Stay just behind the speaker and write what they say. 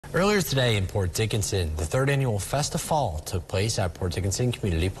Earlier today in Port Dickinson, the third annual Festifall took place at Port Dickinson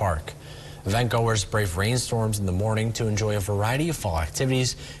Community Park. Event goers braved rainstorms in the morning to enjoy a variety of fall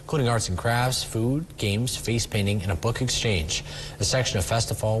activities, including arts and crafts, food, games, face painting, and a book exchange. A section of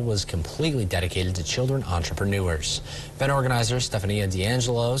Festifall was completely dedicated to children entrepreneurs. Event organizer Stephanie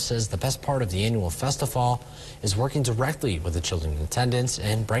D'Angelo says the best part of the annual Festifall is working directly with the children in attendance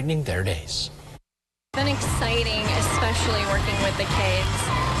and brightening their days. It's been exciting, especially working with the kids.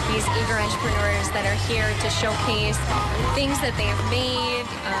 These eager entrepreneurs that are here to showcase things that they've made.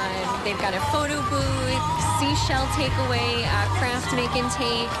 They've got a photo booth, seashell takeaway, craft make and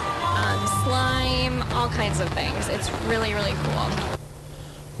take, slime, all kinds of things. It's really, really cool.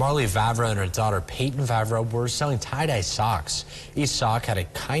 Marley Vavra and her daughter Peyton Vavra were selling tie-dye socks. Each sock had a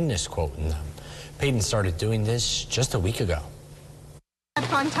kindness quote in them. Peyton started doing this just a week ago. Had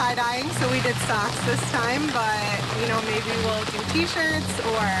fun tie-dyeing, so we did socks this time, but maybe we'll do t-shirts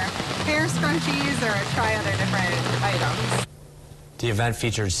or hair scrunchies or try other different items. The event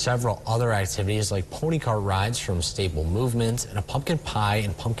featured several other activities like pony cart rides from Staple Movement and a pumpkin pie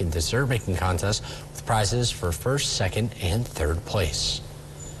and pumpkin dessert making contest with prizes for first, second, and third place.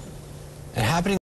 And happening